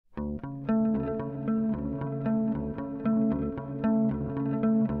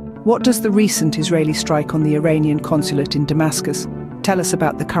What does the recent Israeli strike on the Iranian consulate in Damascus tell us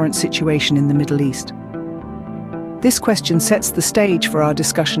about the current situation in the Middle East? This question sets the stage for our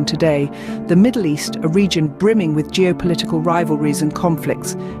discussion today. The Middle East, a region brimming with geopolitical rivalries and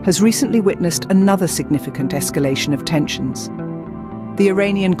conflicts, has recently witnessed another significant escalation of tensions. The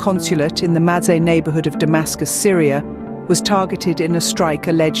Iranian consulate in the Mazeh neighborhood of Damascus, Syria, was targeted in a strike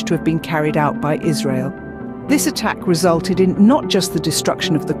alleged to have been carried out by Israel. This attack resulted in not just the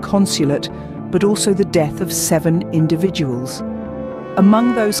destruction of the consulate, but also the death of 7 individuals.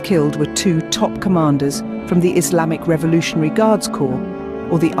 Among those killed were 2 top commanders from the Islamic Revolutionary Guards Corps,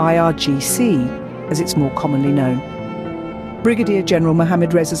 or the IRGC, as it's more commonly known. Brigadier General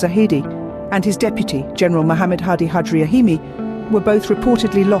Mohammad Reza Zahedi and his deputy, General Mohammad Hadi Hadriahimi, were both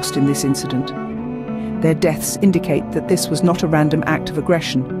reportedly lost in this incident. Their deaths indicate that this was not a random act of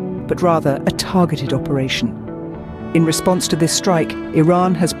aggression, but rather a targeted operation. In response to this strike,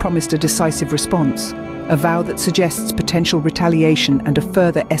 Iran has promised a decisive response, a vow that suggests potential retaliation and a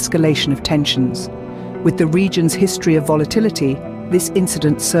further escalation of tensions. With the region's history of volatility, this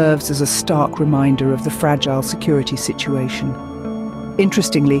incident serves as a stark reminder of the fragile security situation.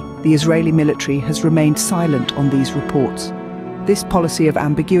 Interestingly, the Israeli military has remained silent on these reports. This policy of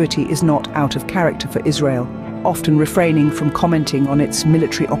ambiguity is not out of character for Israel, often refraining from commenting on its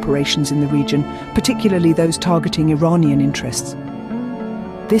military operations in the region, particularly those targeting Iranian interests.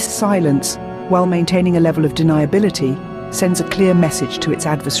 This silence, while maintaining a level of deniability, sends a clear message to its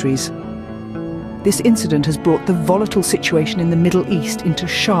adversaries. This incident has brought the volatile situation in the Middle East into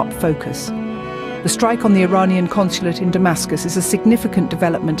sharp focus. The strike on the Iranian consulate in Damascus is a significant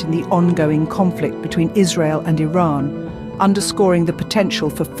development in the ongoing conflict between Israel and Iran, underscoring the potential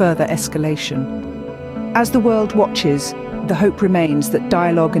for further escalation. As the world watches, the hope remains that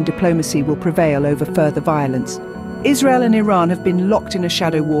dialogue and diplomacy will prevail over further violence. Israel and Iran have been locked in a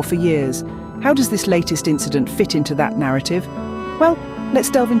shadow war for years. How does this latest incident fit into that narrative? Well, let's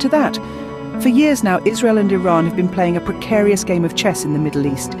delve into that. For years now, Israel and Iran have been playing a precarious game of chess in the Middle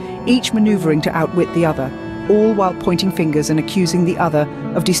East, each maneuvering to outwit the other, all while pointing fingers and accusing the other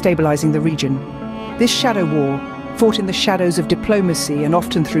of destabilizing the region. This shadow war, fought in the shadows of diplomacy and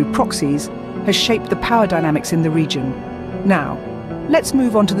often through proxies, has shaped the power dynamics in the region. Now, let's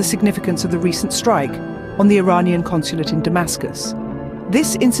move on to the significance of the recent strike on the Iranian consulate in Damascus.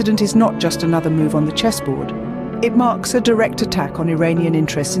 This incident is not just another move on the chessboard. It marks a direct attack on Iranian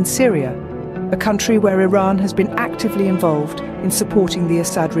interests in Syria, a country where Iran has been actively involved in supporting the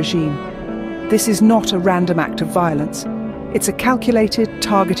Assad regime. This is not a random act of violence. It's a calculated,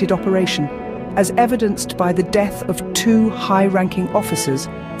 targeted operation, as evidenced by the death of 2 high-ranking officers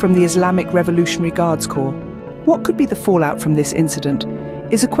from the Islamic Revolutionary Guards Corps. What could be the fallout from this incident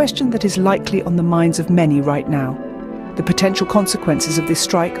is a question that is likely on the minds of many right now. The potential consequences of this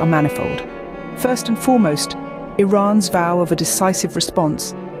strike are manifold. First and foremost, Iran's vow of a decisive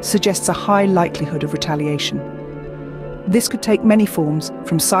response suggests a high likelihood of retaliation. This could take many forms,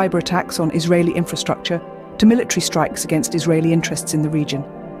 from cyber attacks on Israeli infrastructure to military strikes against Israeli interests in the region.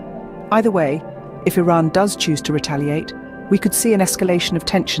 Either way, if Iran does choose to retaliate, we could see an escalation of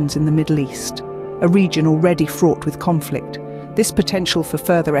tensions in the Middle East, a region already fraught with conflict. This potential for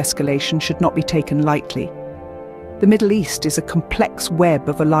further escalation should not be taken lightly. The Middle East is a complex web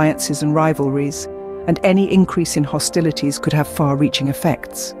of alliances and rivalries, and any increase in hostilities could have far-reaching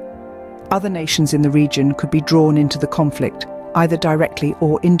effects. Other nations in the region could be drawn into the conflict, either directly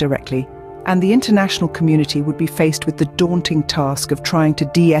or indirectly, and the international community would be faced with the daunting task of trying to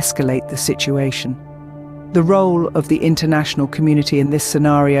de-escalate the situation. The role of the international community in this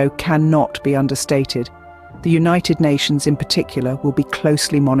scenario cannot be understated. The United Nations in particular will be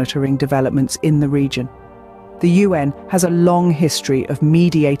closely monitoring developments in the region. The UN has a long history of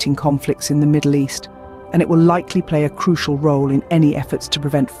mediating conflicts in the Middle East, and it will likely play a crucial role in any efforts to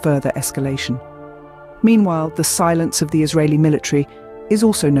prevent further escalation. Meanwhile, the silence of the Israeli military is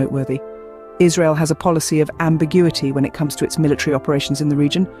also noteworthy. Israel has a policy of ambiguity when it comes to its military operations in the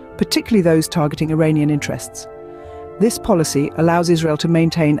region, particularly those targeting Iranian interests. This policy allows Israel to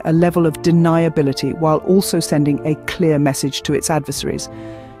maintain a level of deniability while also sending a clear message to its adversaries.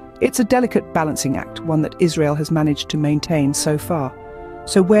 It's a delicate balancing act, one that Israel has managed to maintain so far.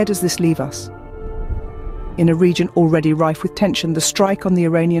 So where does this leave us? In a region already rife with tension, the strike on the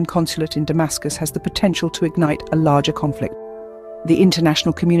Iranian consulate in Damascus has the potential to ignite a larger conflict. The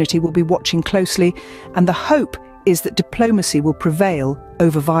international community will be watching closely, and the hope is that diplomacy will prevail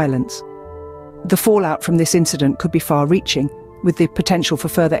over violence. The fallout from this incident could be far-reaching, with the potential for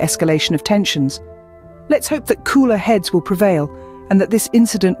further escalation of tensions. Let's hope that cooler heads will prevail, and that this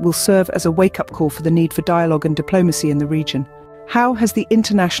incident will serve as a wake-up call for the need for dialogue and diplomacy in the region. How has the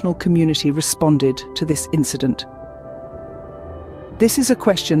international community responded to this incident? This is a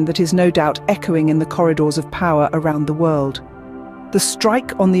question that is no doubt echoing in the corridors of power around the world. The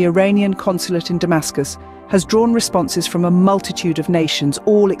strike on the Iranian consulate in Damascus has drawn responses from a multitude of nations,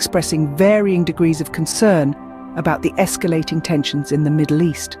 all expressing varying degrees of concern about the escalating tensions in the Middle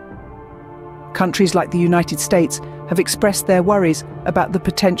East. Countries like the United States have expressed their worries about the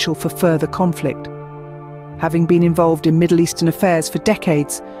potential for further conflict. Having been involved in Middle Eastern affairs for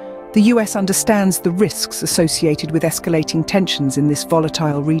decades, the US understands the risks associated with escalating tensions in this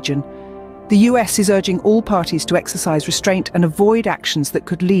volatile region. The US is urging all parties to exercise restraint and avoid actions that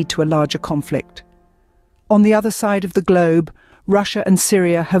could lead to a larger conflict. On the other side of the globe, Russia and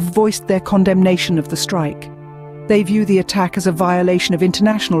Syria have voiced their condemnation of the strike. They view the attack as a violation of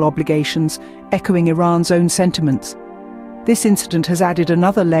international obligations, echoing Iran's own sentiments. This incident has added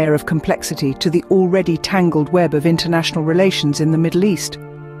another layer of complexity to the already tangled web of international relations in the Middle East.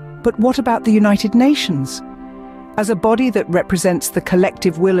 But what about the United Nations? As a body that represents the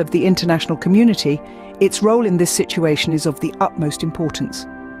collective will of the international community, its role in this situation is of the utmost importance.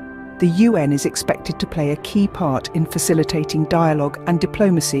 The UN is expected to play a key part in facilitating dialogue and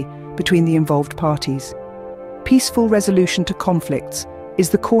diplomacy between the involved parties. Peaceful resolution to conflicts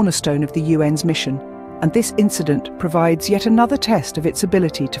is the cornerstone of the UN's mission, and this incident provides yet another test of its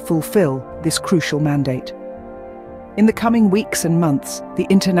ability to fulfill this crucial mandate. In the coming weeks and months, the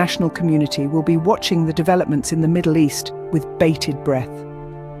international community will be watching the developments in the Middle East with bated breath.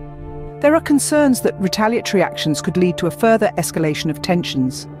 There are concerns that retaliatory actions could lead to a further escalation of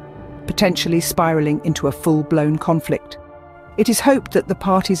tensions, potentially spiralling into a full-blown conflict. It is hoped that the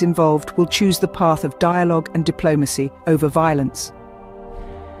parties involved will choose the path of dialogue and diplomacy over violence.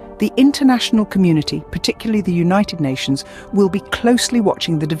 The international community, particularly the United Nations, will be closely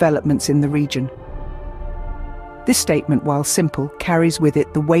watching the developments in the region. This statement, while simple, carries with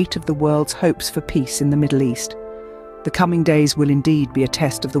it the weight of the world's hopes for peace in the Middle East. The coming days will indeed be a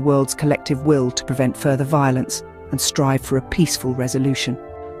test of the world's collective will to prevent further violence and strive for a peaceful resolution.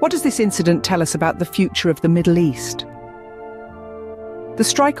 What does this incident tell us about the future of the Middle East? The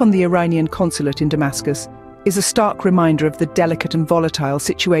strike on the Iranian consulate in Damascus is a stark reminder of the delicate and volatile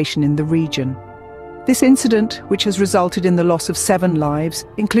situation in the region. This incident, which has resulted in the loss of 7 lives,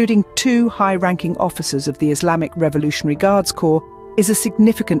 including 2 high-ranking officers of the Islamic Revolutionary Guards Corps, is a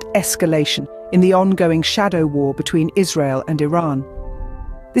significant escalation in the ongoing shadow war between Israel and Iran.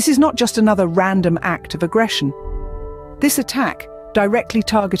 This is not just another random act of aggression. This attack, directly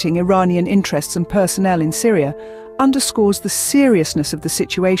targeting Iranian interests and personnel in Syria, underscores the seriousness of the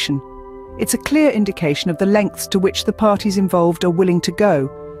situation. It's a clear indication of the lengths to which the parties involved are willing to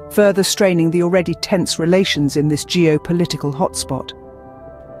go, further straining the already tense relations in this geopolitical hotspot.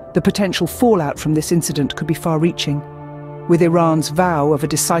 The potential fallout from this incident could be far-reaching, with Iran's vow of a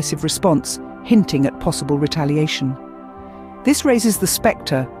decisive response hinting at possible retaliation. This raises the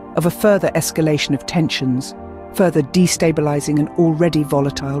spectre of a further escalation of tensions, further destabilizing an already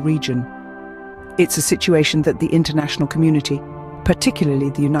volatile region. It's a situation that the international community,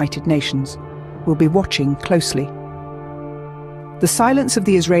 particularly the United Nations, will be watching closely. The silence of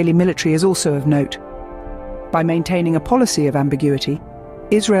the Israeli military is also of note. By maintaining a policy of ambiguity,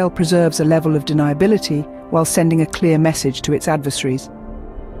 Israel preserves a level of deniability while sending a clear message to its adversaries.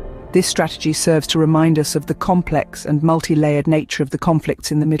 This strategy serves to remind us of the complex and multi-layered nature of the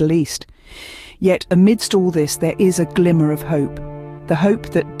conflicts in the Middle East. Yet amidst all this, there is a glimmer of hope. The hope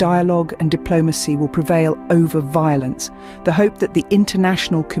that dialogue and diplomacy will prevail over violence. The hope that the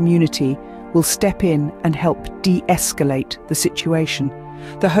international community will step in and help de-escalate the situation.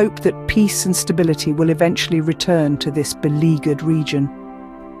 The hope that peace and stability will eventually return to this beleaguered region.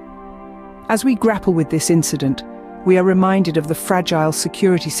 As we grapple with this incident, we are reminded of the fragile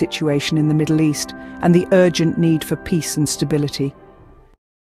security situation in the Middle East and the urgent need for peace and stability.